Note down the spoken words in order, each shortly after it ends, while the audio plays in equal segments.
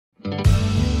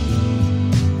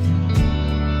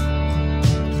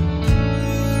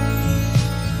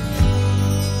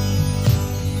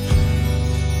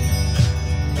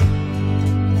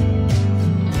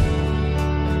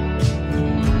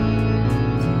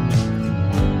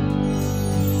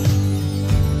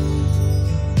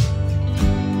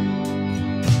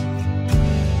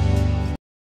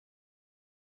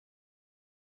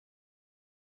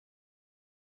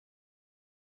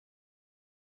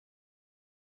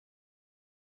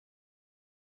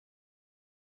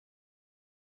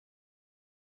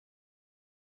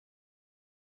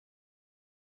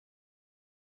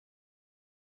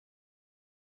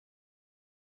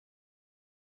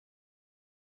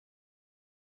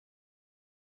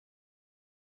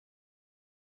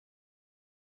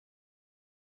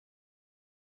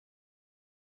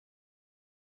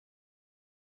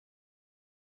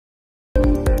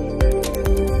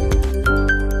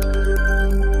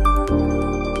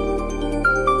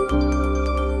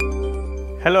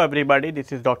Hello everybody,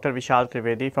 this is Dr. Vishal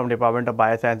Trivedi from Department of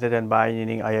Biosciences and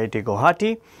Bioengineering, IIT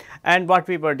Guwahati. And what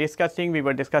we were discussing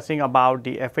about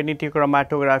the affinity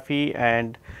chromatography,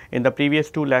 and in the previous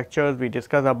two lectures we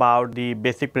discussed about the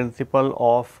basic principle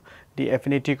of the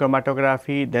affinity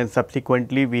chromatography. Then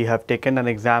subsequently we have taken an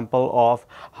example of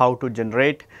how to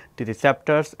generate the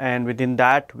receptors, and within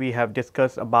that we have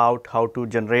discussed about how to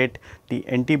generate the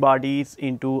antibodies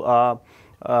into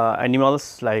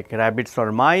animals like rabbits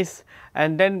or mice.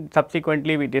 And then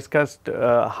subsequently we discussed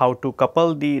how to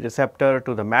couple the receptor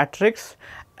to the matrix,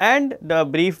 and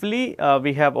briefly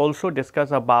we have also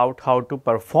discussed about how to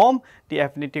perform the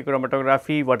affinity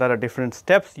chromatography, what are the different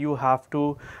steps you have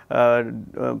to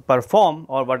perform,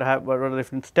 or what are the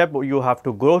different steps you have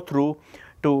to go through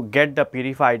to get the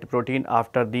purified protein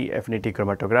after the affinity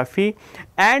chromatography.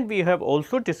 And we have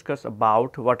also discussed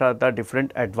about what are the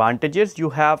different advantages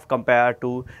you have compared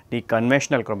to the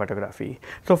conventional chromatography.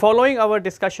 So, following our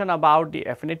discussion about the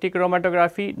affinity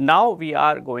chromatography, now we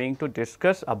are going to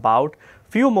discuss about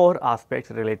few more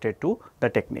aspects related to the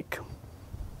technique.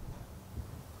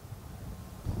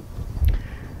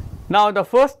 Now, the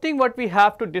first thing what we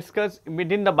have to discuss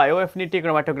within the bioaffinity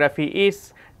chromatography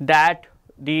is that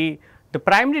the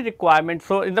primary requirement.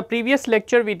 So, in the previous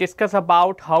lecture we discussed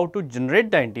about how to generate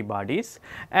the antibodies,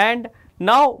 and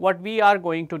now what we are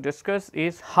going to discuss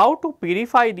is how to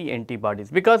purify the antibodies,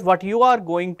 because what you are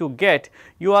going to get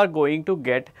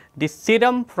the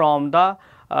serum from the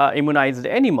immunized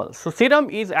animals. So, serum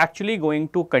is actually going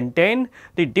to contain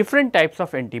the different types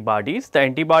of antibodies, the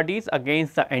antibodies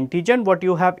against the antigen what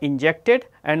you have injected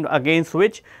and against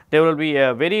which there will be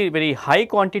a very high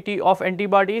quantity of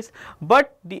antibodies,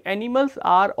 but the animals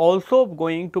are also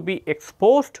going to be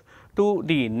exposed to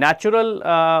the natural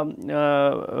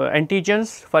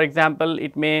antigens. For example,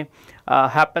 it may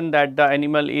happen that the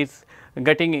animal is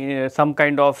getting some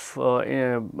kind of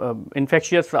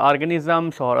infectious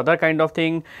organisms or other kind of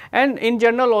thing, and in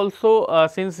general also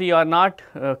since we are not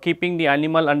keeping the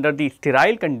animal under the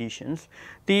sterile conditions,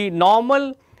 the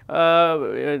normal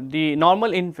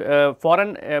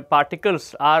foreign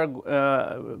particles are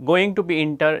going to be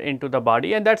enter into the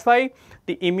body, and that is why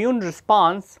the immune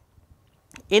response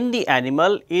in the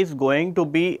animal is going to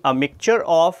be a mixture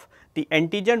of the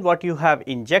antigen what you have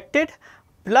injected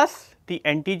plus the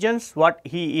antigens what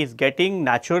he is getting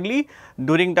naturally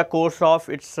during the course of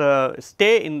its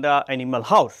stay in the animal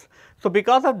house. So,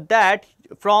 because of that,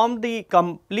 from the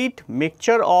complete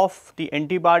mixture of the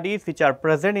antibodies which are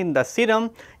present in the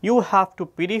serum, you have to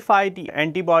purify the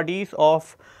antibodies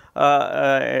of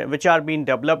which are being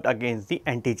developed against the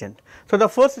antigen. So, the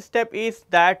first step is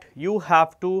that you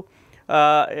have to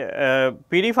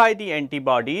purify the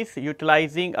antibodies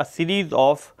utilizing a series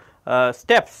of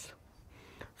steps.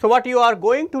 So, what you are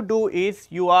going to do is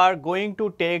you are going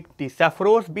to take the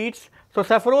saffrose beads. So,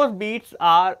 saffrose beads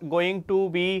are going to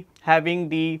be having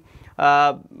the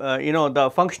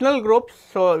the functional groups.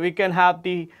 So, we can have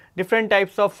the different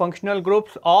types of functional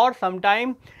groups, or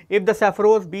sometime if the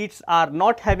saffrose beads are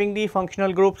not having the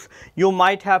functional groups, you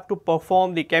might have to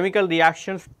perform the chemical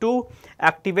reactions to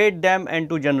activate them and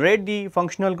to generate the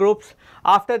functional groups.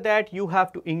 After that, you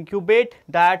have to incubate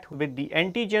that with the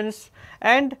antigens,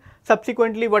 and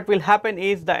subsequently what will happen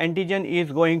is the antigen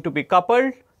is going to be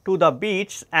coupled to the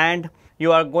beads, and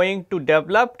you are going to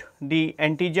develop the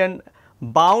antigen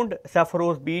bound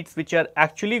saffrose beads which are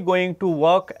actually going to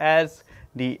work as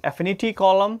the affinity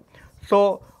column.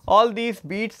 So, all these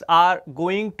beads are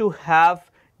going to have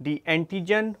the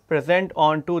antigen present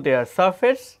onto their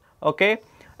surface, okay,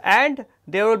 and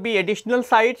there will be additional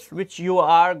sites which you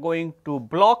are going to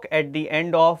block at the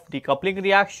end of the coupling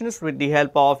reactions with the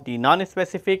help of the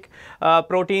non-specific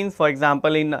proteins. For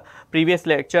example, in previous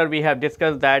lecture we have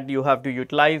discussed that you have to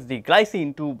utilize the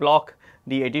glycine to block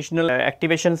the additional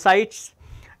activation sites,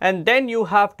 and then you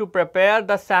have to prepare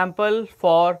the sample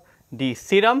for the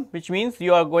serum, which means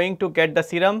you are going to get the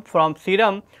serum. From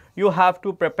serum you have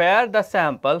to prepare the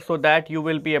sample so that you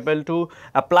will be able to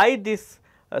apply this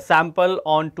sample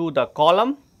onto the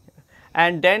column,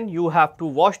 and then you have to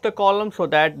wash the column so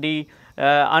that the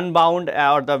unbound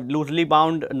or the loosely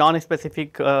bound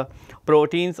non-specific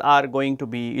proteins are going to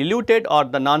be eluted, or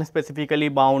the non-specifically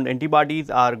bound antibodies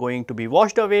are going to be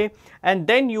washed away, and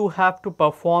then you have to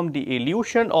perform the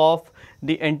elution of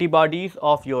the antibodies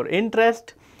of your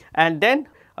interest, and then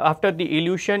after the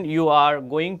elution you are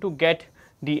going to get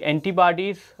the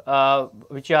antibodies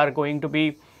which are going to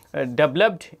be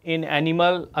developed in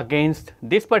animal against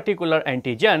this particular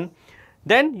antigen.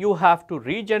 Then you have to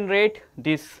regenerate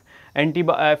this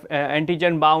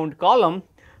antigen bound column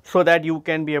so that you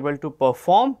can be able to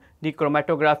perform the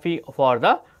chromatography for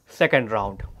the second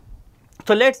round.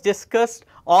 So, let us discuss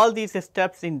all these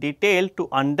steps in detail to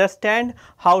understand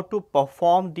how to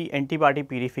perform the antibody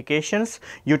purifications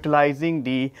utilizing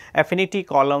the affinity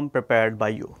column prepared by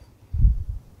you.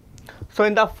 So,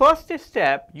 in the first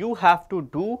step you have to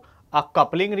do a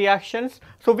coupling reactions.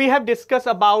 So, we have discussed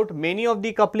about many of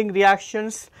the coupling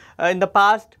reactions in the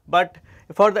past, but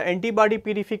for the antibody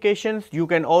purifications you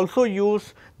can also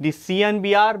use the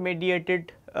CNBR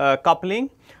mediated coupling.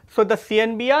 So, the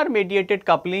CNBR mediated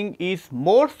coupling is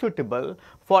more suitable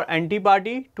for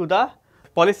antibody to the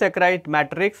polysaccharide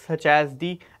matrix such as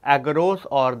the agarose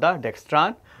or the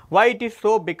dextran. Why it is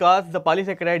so? Because the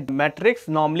polysaccharide matrix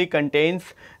normally contains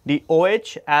the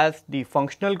OH as the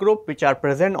functional group which are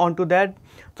present onto that.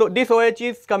 So, this OH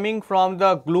is coming from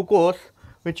the glucose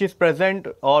which is present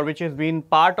or which has been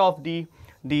part of these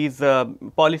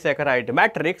polysaccharide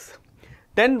matrix.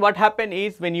 Then what happen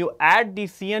is when you add the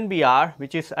CNBR,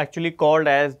 which is actually called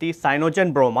as the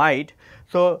cyanogen bromide.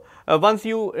 So, once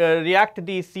you react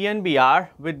the CNBR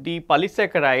with the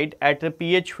polysaccharide at the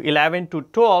pH 11 to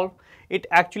 12, it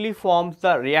actually forms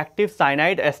the reactive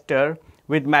cyanide ester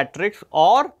with matrix,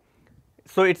 or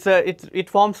so it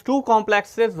forms two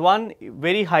complexes, one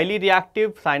very highly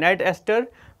reactive cyanide ester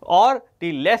or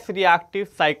the less reactive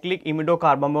cyclic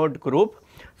imidocarbamate group.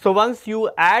 So, once you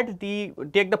take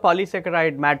the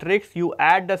polysaccharide matrix, you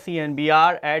add the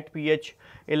CNBR at pH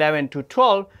 11 to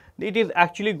 12, it is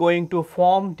actually going to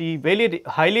form the very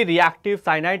highly reactive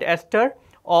cyanide ester,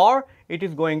 or it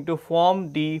is going to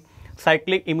form the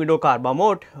cyclic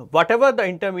imidocarbamate. Whatever the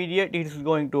intermediate it is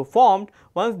going to form,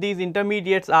 once these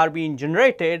intermediates are being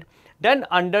generated, then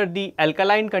under the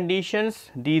alkaline conditions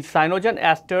these cyanogen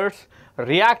esters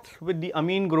reacts with the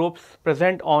amine groups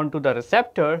present onto the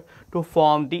receptor to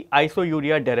form the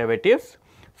isourea derivatives.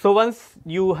 So, once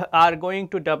you are going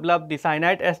to develop the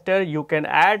cyanide ester, you can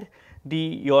add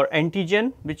your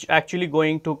antigen which actually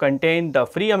going to contain the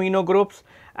free amino groups,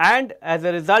 and as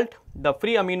a result the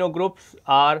free amino groups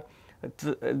are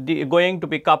going to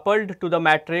be coupled to the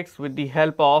matrix with the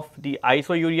help of the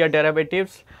isourea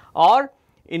derivatives, or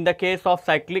in the case of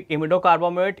cyclic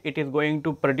imidocarbamate it is going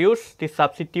to produce the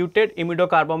substituted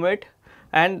imidocarbamate,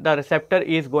 and the receptor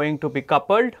is going to be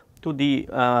coupled to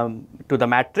the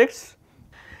matrix.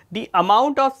 The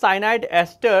amount of cyanide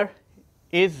ester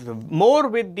is more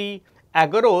with the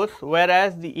agarose,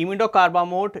 whereas the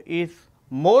imidocarbamate is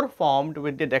more formed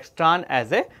with the dextran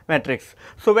as a matrix.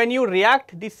 So, when you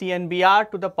react the CNBR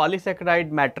to the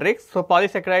polysaccharide matrix, so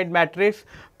polysaccharide matrix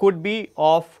could be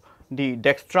of the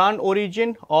dextran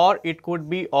origin or it could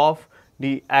be of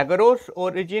the agarose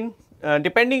origin,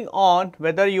 depending on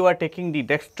whether you are taking the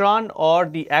dextran or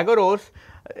the agarose,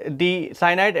 the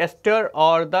cyanide ester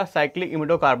or the cyclic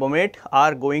imidocarbamate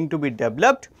are going to be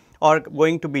developed or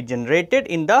going to be generated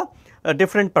in the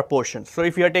different proportions. So,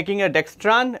 if you are taking a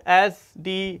dextran as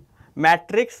the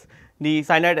matrix, the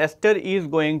cyanide ester is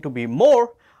going to be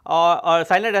more or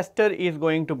cyanide ester is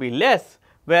going to be less,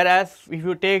 whereas if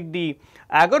you take the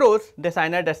agarose, the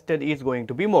cyanide ester is going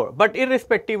to be more. But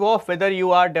irrespective of whether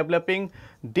you are developing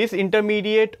this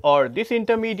intermediate or this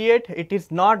intermediate, it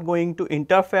is not going to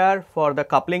interfere for the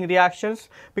coupling reactions,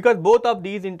 because both of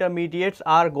these intermediates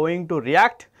are going to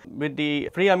react with the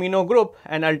free amino group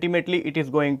and ultimately it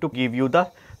is going to give you the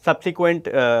subsequent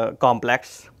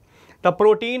complex. The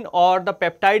protein or the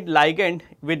peptide ligand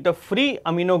with the free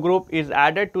amino group is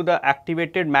added to the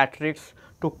activated matrix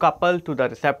to couple to the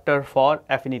receptor for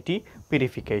affinity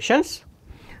purifications.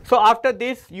 So, after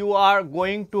this you are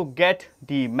going to get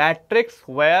the matrix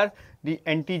where the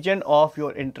antigen of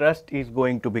your interest is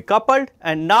going to be coupled,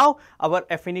 and now our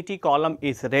affinity column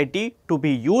is ready to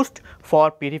be used for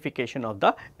purification of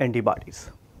the antibodies.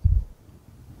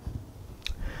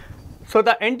 So,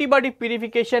 the antibody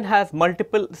purification has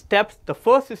multiple steps. The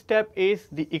first step is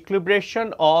the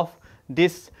equilibration of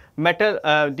this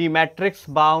the matrix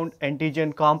bound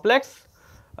antigen complex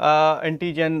column.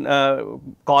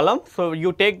 So,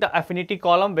 you take the affinity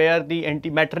column where the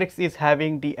matrix is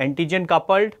having the antigen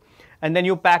coupled, and then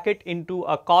you pack it into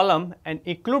a column and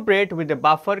equilibrate with a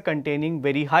buffer containing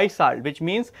very high salt, which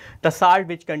means the salt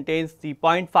which contains the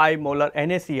 0.5 molar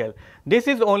NaCl. This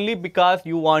is only because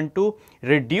you want to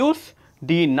reduce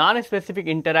the non-specific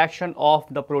interaction of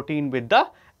the protein with the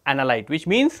analyte, which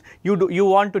means you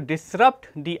want to disrupt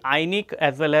the ionic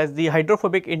as well as the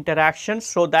hydrophobic interactions,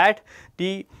 so that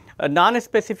the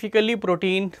non-specifically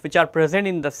proteins which are present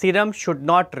in the serum should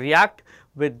not react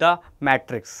with the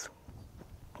matrix.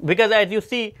 Because as you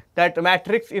see that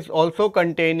matrix is also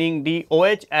containing the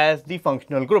OH as the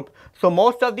functional group. So,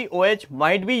 most of the OH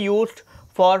might be used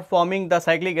for forming the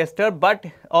cyclic ester, but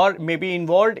or may be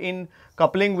involved in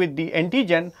coupling with the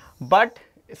antigen, but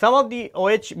some of the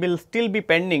OH will still be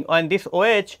pending, and this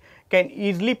OH can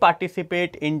easily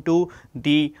participate into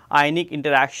the ionic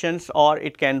interactions, or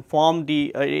it can form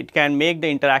the it can make the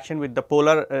interaction with the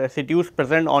polar residues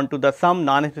present onto the some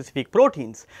non-specific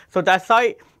proteins. So, that is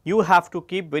why you have to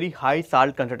keep very high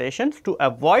salt concentrations to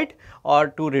avoid or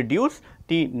to reduce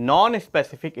the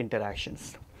non-specific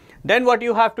interactions. Then what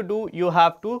you have to do, you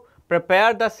have to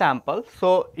prepare the sample.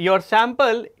 So, your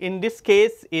sample in this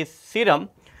case is serum,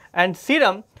 and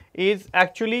serum is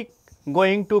actually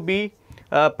going to be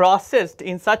processed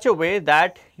in such a way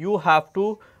that you have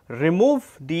to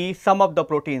remove the some of the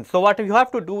proteins. So, what you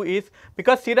have to do is,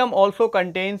 because serum also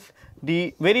contains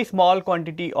the very small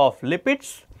quantity of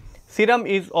lipids, serum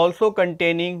is also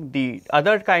containing the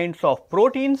other kinds of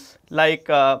proteins like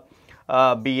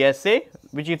BSA,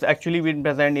 which is actually been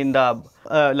present in the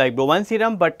like bovine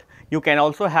serum, but you can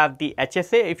also have the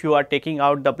HSA if you are taking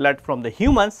out the blood from the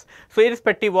humans. So,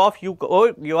 irrespective of you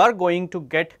are going to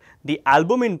get the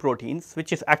albumin proteins,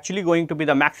 which is actually going to be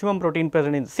the maximum protein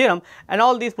present in the serum, and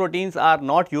all these proteins are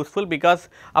not useful, because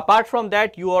apart from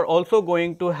that you are also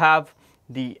going to have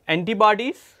the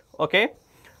antibodies. Okay.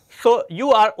 So,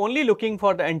 you are only looking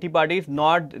for the antibodies,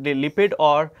 not the lipid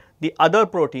or the other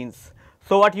proteins.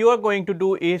 So, what you are going to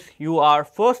do is, you are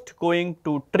first going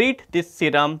to treat this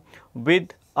serum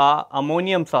with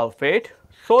ammonium sulphate,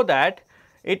 so that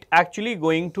it actually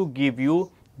going to give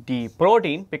you the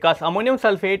protein, because ammonium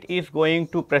sulphate is going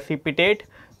to precipitate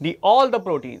the all the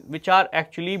proteins which are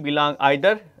actually belong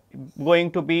either going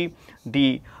to be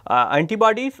the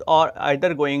antibodies or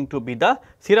either going to be the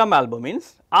serum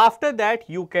albumins. After that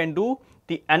you can do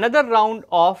the another round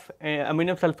of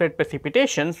ammonium sulphate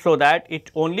precipitation, so that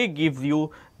it only gives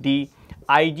you the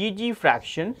IgG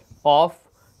fraction of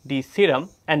the serum,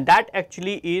 and that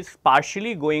actually is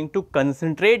partially going to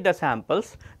concentrate the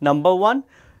samples, number one.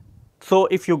 So,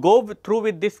 if you go through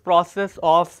with this process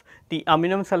of the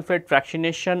ammonium sulphate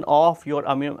fractionation of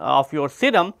your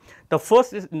serum, the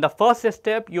first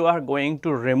step you are going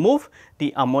to remove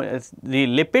the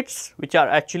lipids which are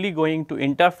actually going to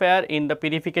interfere in the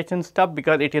purification step,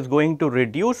 because it is going to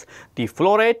reduce the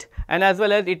flow rate, and as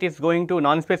well as it is going to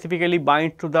non-specifically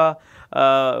bind to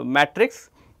the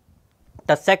matrix.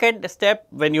 The second step,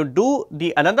 when you do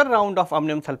the another round of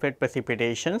ammonium sulphate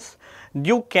precipitations,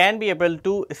 you can be able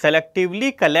to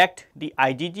selectively collect the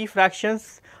IgG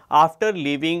fractions after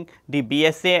leaving the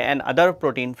BSA and other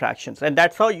protein fractions, and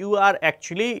that is how you are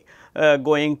actually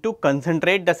going to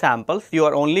concentrate the samples. You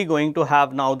are only going to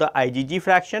have now the IgG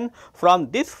fraction. From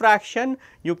this fraction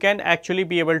you can actually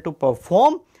be able to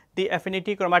perform the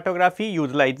affinity chromatography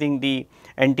utilizing the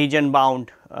antigen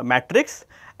bound matrix,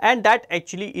 and that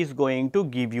actually is going to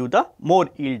give you the more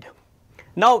yield.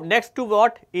 Now, next to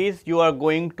what is, you are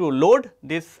going to load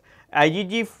this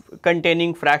IgG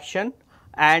containing fraction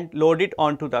and load it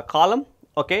onto the column.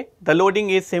 Okay. The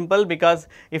loading is simple, because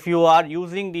if you are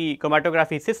using the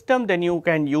chromatography system, then you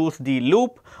can use the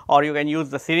loop or you can use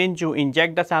the syringe to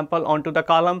inject the sample onto the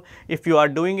column. If you are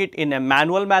doing it in a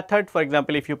manual method, for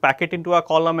example, if you pack it into a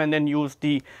column and then use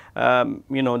the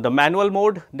the manual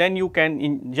mode, then you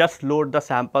can just load the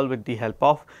sample with the help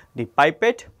of the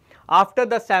pipette. After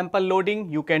the sample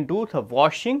loading, you can do the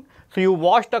washing. So, you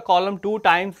wash the column 2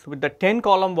 times with the 10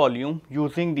 column volume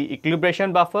using the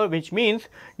equilibration buffer, which means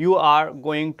you are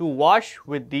going to wash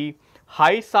with the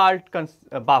high salt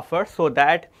buffer, so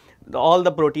that all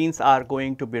the proteins are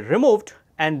going to be removed.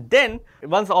 And then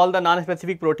once all the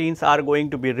non-specific proteins are going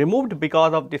to be removed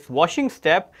because of this washing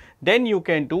step, then you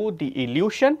can do the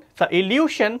elution. So,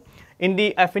 elution in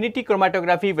the affinity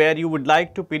chromatography, where you would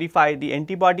like to purify the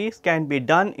antibodies, can be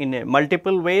done in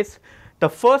multiple ways. The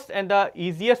first and the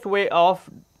easiest way of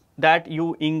that,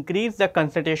 you increase the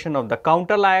concentration of the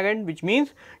counter ligand, which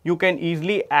means you can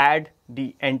easily add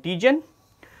the antigen.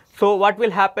 So, what will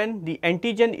happen? The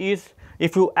antigen is,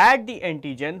 if you add the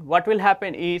antigen, what will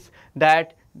happen is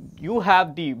that you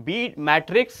have the bead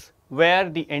matrix where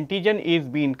the antigen is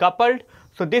being coupled.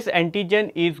 So, this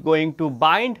antigen is going to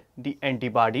bind the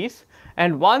antibodies,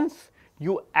 and once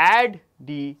you add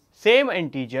the same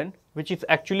antigen, which is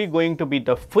actually going to be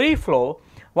the free flow,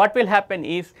 what will happen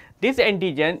is this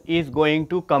antigen is going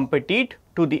to compete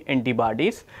to the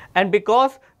antibodies, and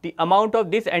because the amount of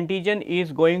this antigen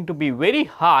is going to be very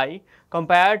high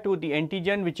compared to the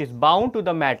antigen which is bound to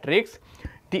the matrix,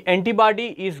 the antibody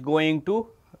is going to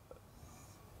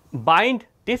bind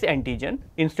this antigen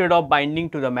instead of binding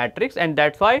to the matrix, and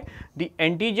that is why the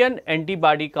antigen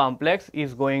antibody complex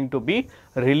is going to be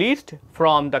released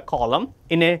from the column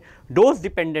in a dose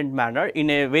dependent manner, in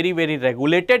a very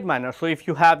regulated manner. So, if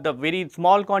you have the very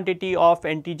small quantity of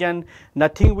antigen,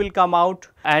 nothing will come out,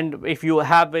 and if you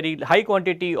have very high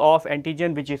quantity of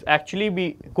antigen which is actually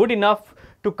be good enough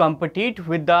to compete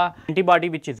with the antibody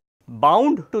which is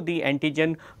bound to the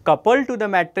antigen coupled to the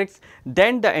matrix,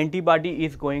 then the antibody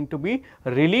is going to be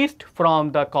released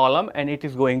from the column and it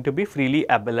is going to be freely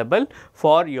available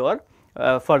for your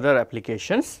further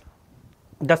applications.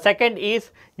 The second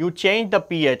is you change the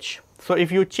pH. So,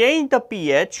 if you change the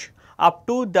pH up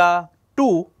to the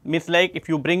 2, means like if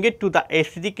you bring it to the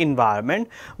acidic environment,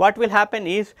 what will happen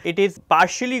is it is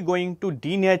partially going to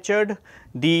denature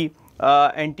the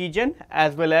antigen,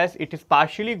 as well as it is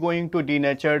partially going to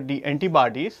denature the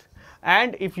antibodies,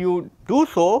 and if you do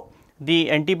so, the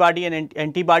antibody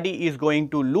is going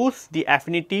to lose the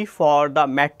affinity for the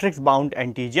matrix bound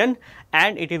antigen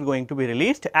and it is going to be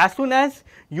released. As soon as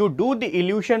you do the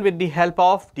elution with the help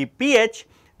of the pH,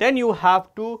 then you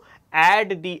have to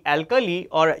add the alkali,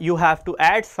 or you have to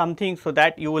add something so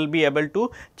that you will be able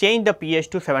to change the pH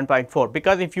to 7.4,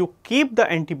 because if you keep the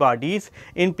antibodies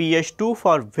in pH 2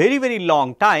 for very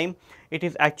long time, it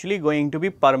is actually going to be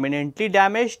permanently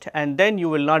damaged, and then you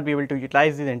will not be able to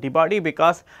utilize this antibody,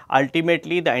 because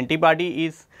ultimately the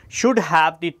antibody should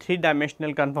have the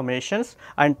 3-dimensional conformations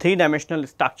and 3-dimensional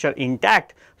structure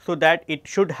intact, so that it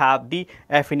should have the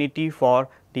affinity for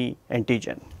the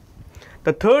antigen.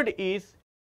 The third is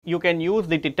you can use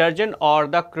the detergent or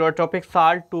the chlorotropic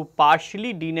salt to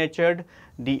partially denature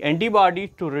the antibody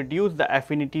to reduce the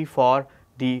affinity for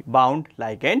the bound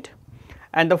ligand.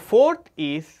 And the fourth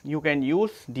is you can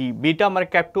use the beta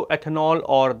mercaptoethanol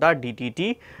or the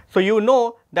DTT. So, you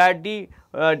know that the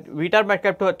beta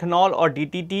mercaptoethanol or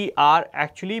DTT are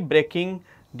actually breaking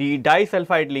the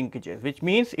disulfide linkages, which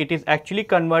means it is actually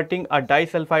converting a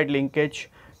disulfide linkage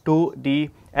to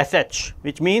the SH,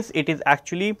 which means it is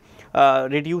actually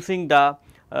reducing the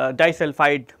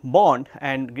disulfide bond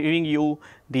and giving you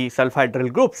the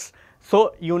sulfhydryl groups.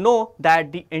 So, you know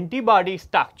that the antibody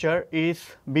structure is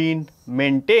being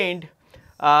maintained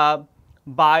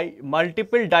by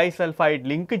multiple disulfide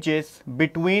linkages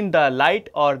between the light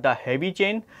or the heavy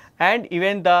chain, and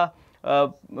even the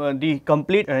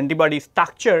complete antibody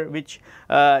structure which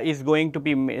is going to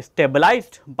be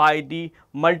stabilized by the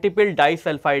multiple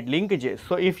disulfide linkages.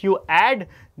 So, if you add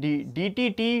the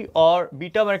DTT or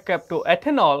beta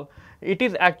mercaptoethanol, it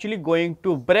is actually going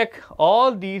to break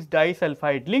all these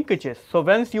disulfide linkages. So,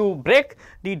 once you break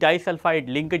the disulfide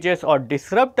linkages or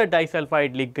disrupt the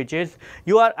disulfide linkages,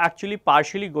 you are actually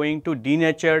partially going to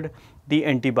denature the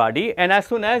antibody, and as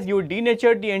soon as you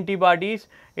denature the antibodies,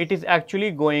 it is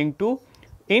actually going to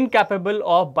incapable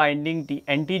of binding the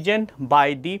antigen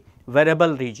by the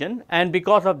variable region, and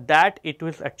because of that it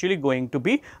was actually going to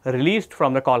be released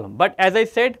from the column. But as I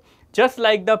said, just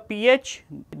like the pH,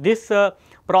 this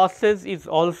process is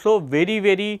also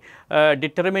very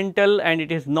detrimental and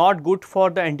it is not good for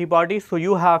the antibody. So,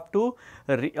 you have to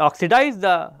oxidize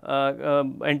the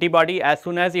antibody as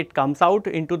soon as it comes out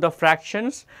into the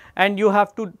fractions, and you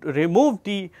have to remove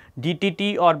the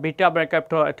DTT or beta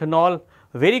mercaptoethanol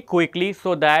very quickly,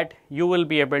 so that you will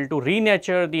be able to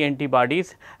renature the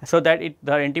antibodies, so that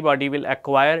the antibody will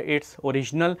acquire its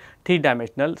original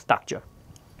 3-dimensional structure.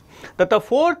 The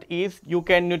fourth is you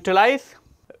can neutralize.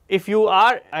 If you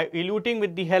are eluting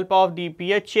with the help of the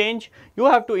pH change, you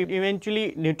have to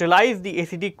eventually neutralize the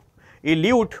acidic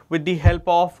elute with the help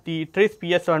of the tris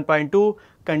pH 7.2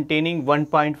 containing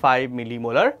 1.5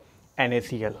 millimolar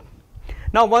NaCl.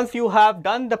 Now, once you have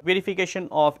done the verification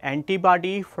of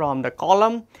antibody from the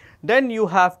column, then you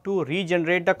have to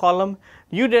regenerate the column.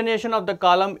 Regeneration of the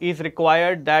column is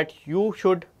required that you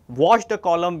should wash the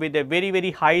column with a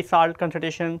very high salt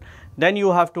concentration, then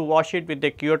you have to wash it with the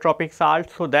chlorotropic salt,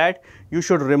 so that you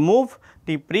should remove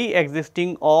the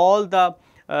pre-existing all the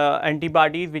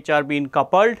antibodies which are being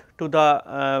coupled to the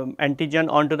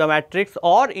antigen onto the matrix,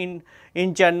 or in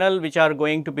general which are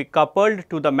going to be coupled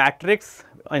to the matrix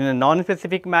in a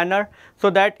non-specific manner, so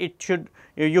that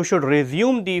you should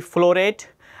resume the flow rate,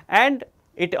 and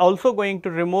it also going to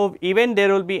remove even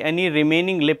there will be any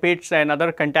remaining lipids and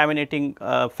other contaminating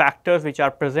factors which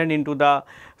are present into the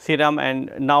serum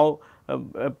and now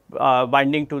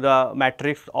binding to the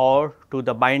matrix or to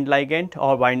the bind ligand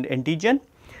or bind antigen.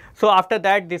 So, after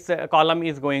that this column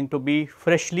is going to be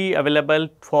freshly available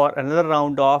for another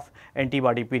round of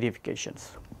antibody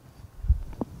purifications.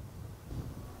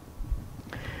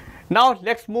 Now,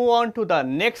 let us move on to the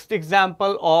next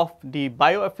example of the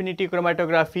bioaffinity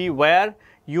chromatography, where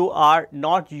you are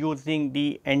not using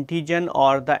the antigen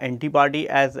or the antibody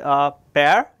as a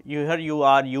pair. Here you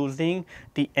are using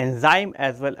the enzyme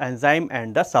as well, enzyme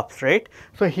and the substrate.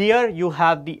 So, here you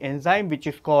have the enzyme which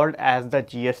is called as the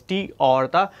GST or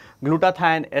the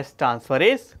glutathione S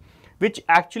transferase, which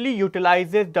actually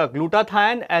utilizes the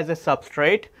glutathione as a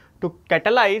substrate to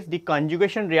catalyze the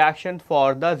conjugation reaction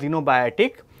for the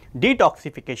xenobiotic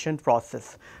detoxification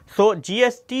process. So,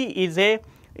 GST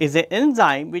is an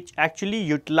enzyme which actually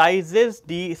utilizes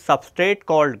the substrate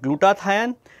called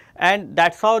glutathione, and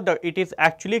that is how it is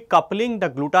actually coupling the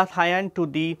glutathione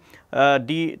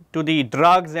to the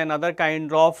drugs and other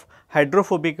kind of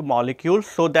hydrophobic molecules,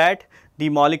 so that the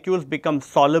molecules become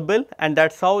soluble, and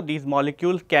that is how these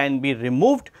molecules can be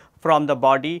removed from the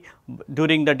body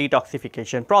during the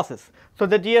detoxification process. So,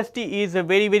 the GST is a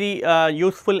very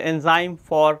useful enzyme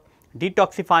for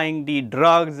detoxifying the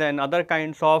drugs and other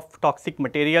kinds of toxic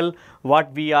material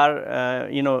what we are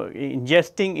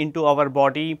ingesting into our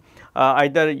body,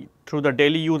 either through the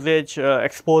daily usage,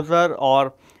 exposure,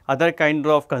 or other kind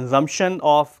of consumption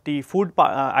of the food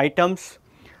items.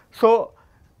 So,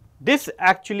 this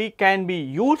actually can be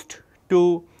used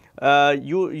to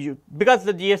because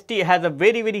the GST has a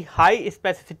very high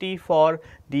specificity for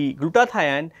the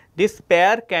glutathione, this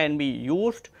pair can be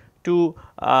used to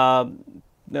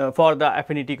for the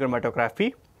affinity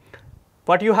chromatography.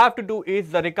 What you have to do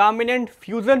is the recombinant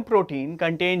fusion protein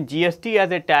contain GST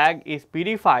as a tag is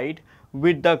purified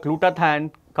with the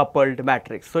glutathione coupled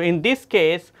matrix. So, in this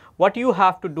case what you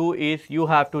have to do is you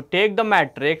have to take the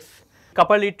matrix,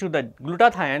 couple it to the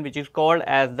glutathione which is called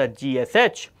as the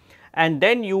GSH, and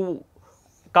then you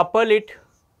couple it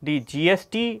the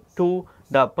GST to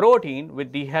the protein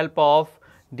with the help of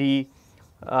the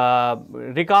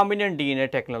recombinant DNA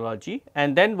technology.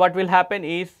 And then what will happen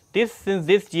is since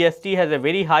this GST has a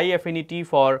very high affinity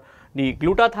for the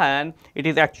glutathione, it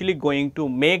is actually going to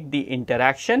make the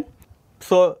interaction.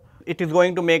 So, it is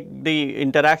going to make the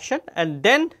interaction, and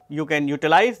then you can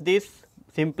utilize this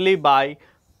simply by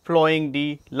flowing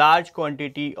the large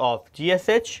quantity of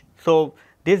GSH. So,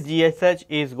 this GSH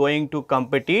is going to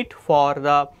compete for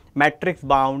the matrix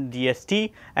bound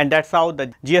GST, and that is how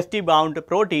the GST bound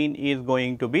protein is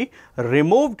going to be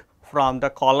removed from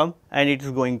the column and it is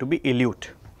going to be elute.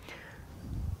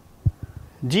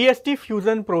 GST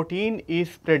fusion protein is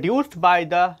produced by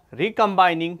the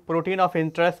recombining protein of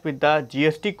interest with the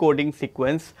GST coding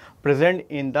sequence present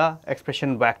in the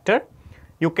expression vector.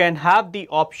 You can have the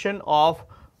option of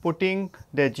putting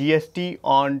the GST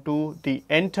onto the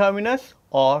N terminus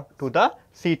or to the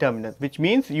C terminus, which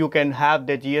means you can have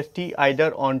the GST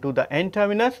either onto the N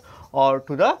terminus or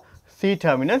to the C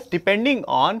terminus, depending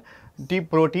on the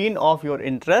protein of your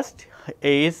interest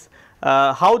is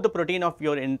how the protein of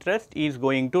your interest is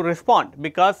going to respond.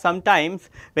 Because sometimes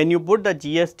when you put the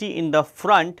GST in the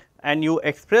front and you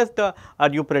express the or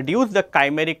you produce the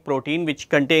chimeric protein which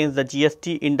contains the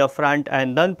GST in the front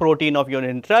and then protein of your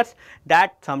interest,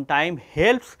 that sometimes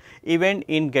helps even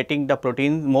in getting the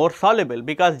protein more soluble,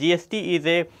 because GST is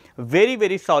a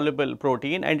very soluble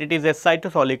protein and it is a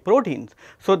cytosolic protein.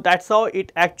 So, that is how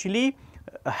it actually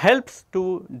helps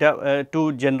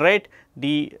to generate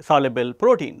the soluble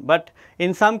protein. But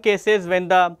in some cases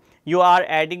when you are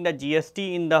adding the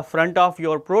GST in the front of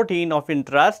your protein of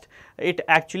interest, it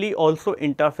actually also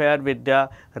interfere with the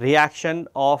reaction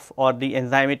of or the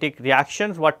enzymatic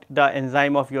reactions what the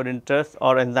enzyme of your interest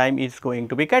or enzyme is going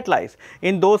to be catalyzed.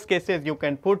 In those cases you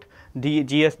can put the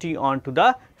GST onto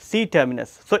the C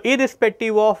terminus. So,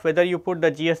 irrespective of whether you put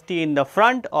the GST in the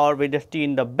front or GST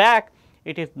in the back,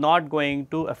 it is not going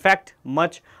to affect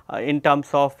much in terms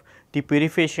of the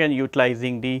purification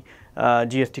utilizing the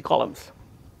GST columns.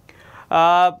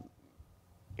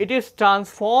 It is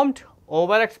transformed,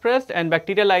 overexpressed, and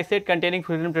bacterial lysate containing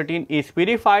fusion protein is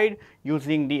purified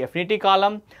using the affinity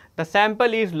column. The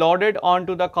sample is loaded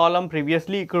onto the column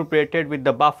previously incorporated with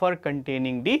the buffer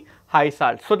containing the high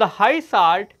salt. So, the high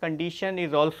salt condition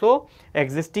is also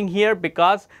existing here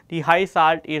because the high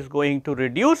salt is going to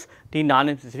reduce the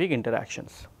non-specific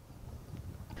interactions.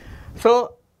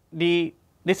 So,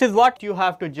 this is what you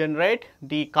have to generate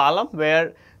the column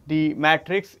where the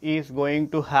matrix is going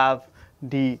to have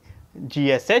the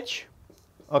GSH,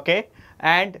 okay,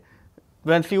 and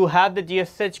once you have the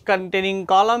GSH containing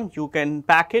column, you can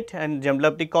pack it and jumble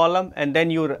up the column and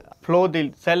then you flow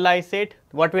the cell lysate.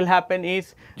 What will happen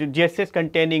is the GSH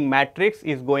containing matrix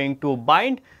is going to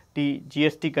bind the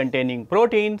GST containing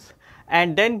proteins,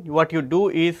 and then what you do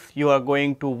is you are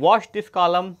going to wash this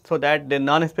column so that the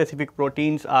non-specific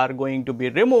proteins are going to be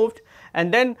removed,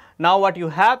 and then now what you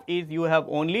have is you have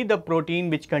only the protein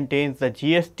which contains the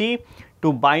GST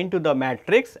to bind to the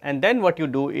matrix, and then what you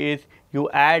do is you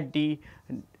add the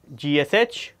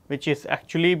GSH, which is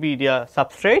actually be the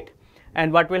substrate,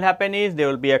 and what will happen is there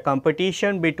will be a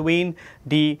competition between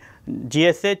the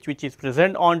GSH which is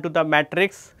present onto the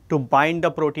matrix to bind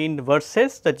the protein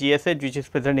versus the GSH which is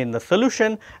present in the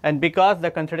solution, and because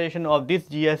the concentration of this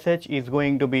GSH is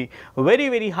going to be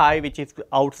very high, which is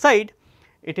outside,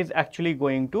 it is actually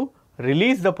going to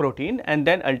release the protein, and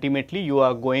then ultimately you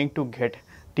are going to get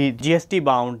the GST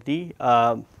bound the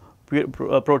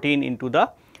protein into the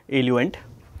eluent.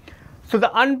 So, the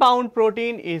unbound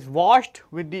protein is washed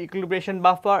with the equilibration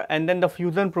buffer, and then the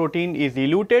fusion protein is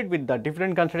eluted with the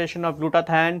different concentration of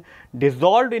glutathione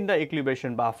dissolved in the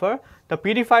equilibration buffer. The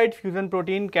purified fusion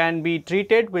protein can be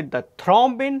treated with the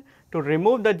thrombin to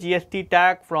remove the GST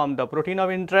tag from the protein of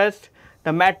interest.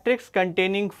 The matrix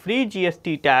containing free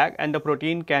GST tag and the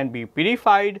protein can be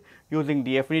purified using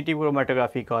the affinity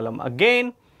chromatography column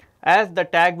again, as the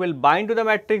tag will bind to the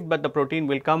matrix, but the protein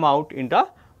will come out in the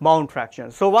bound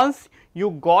fraction. So, once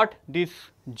you got this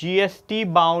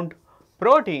GST bound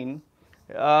protein,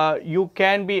 you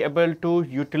can be able to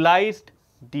utilize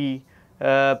the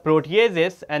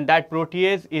proteases, and that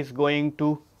protease is going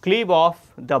to cleave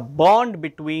off the bond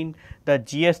between the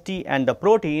GST and the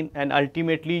protein, and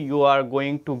ultimately you are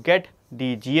going to get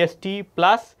the GST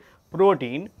plus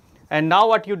protein. And now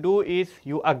what you do is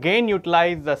you again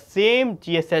utilize the same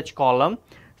GSH column.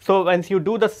 So, once you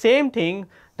do the same thing,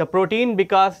 the protein,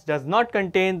 because does not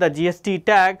contain the GST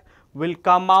tag, will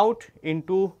come out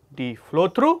into the flow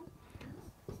through,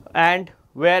 and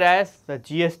whereas the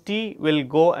GST will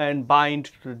go and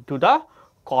bind to the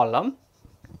column,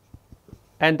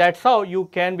 and that is how you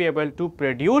can be able to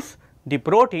produce the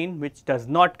protein which does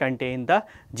not contain the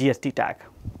GST tag.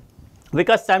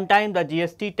 Because sometimes the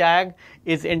GST tag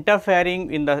is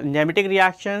interfering in the enzymatic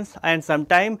reactions, and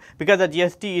sometimes because the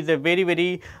GST is a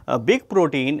very big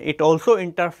protein, it also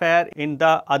interfere in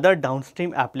the other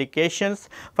downstream applications.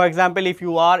 For example, if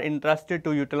you are interested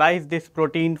to utilize this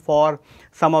protein for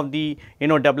some of the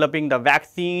developing the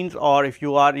vaccines, or if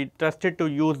you are interested to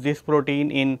use this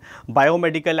protein in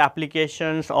biomedical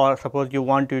applications, or suppose you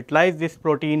want to utilize this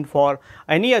protein for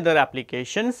any other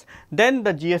applications, then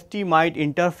the GST might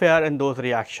interfere in those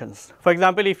reactions. For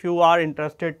example, if you are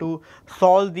interested to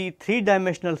solve the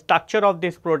 3-dimensional structure of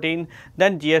this protein,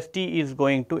 then GST is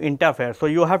going to interfere. So,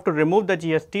 you have to remove the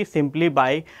GST simply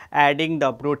by adding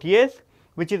the protease,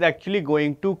 which is actually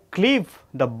going to cleave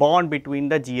the bond between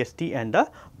the GST and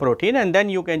the protein, and then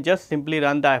you can just simply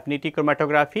run the affinity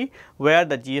chromatography, where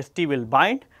the GST will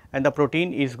bind and the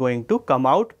protein is going to come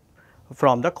out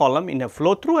from the column in a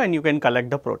flow through, and you can collect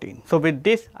the protein. So, with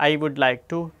this I would like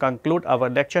to conclude our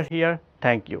lecture here.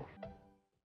 Thank you.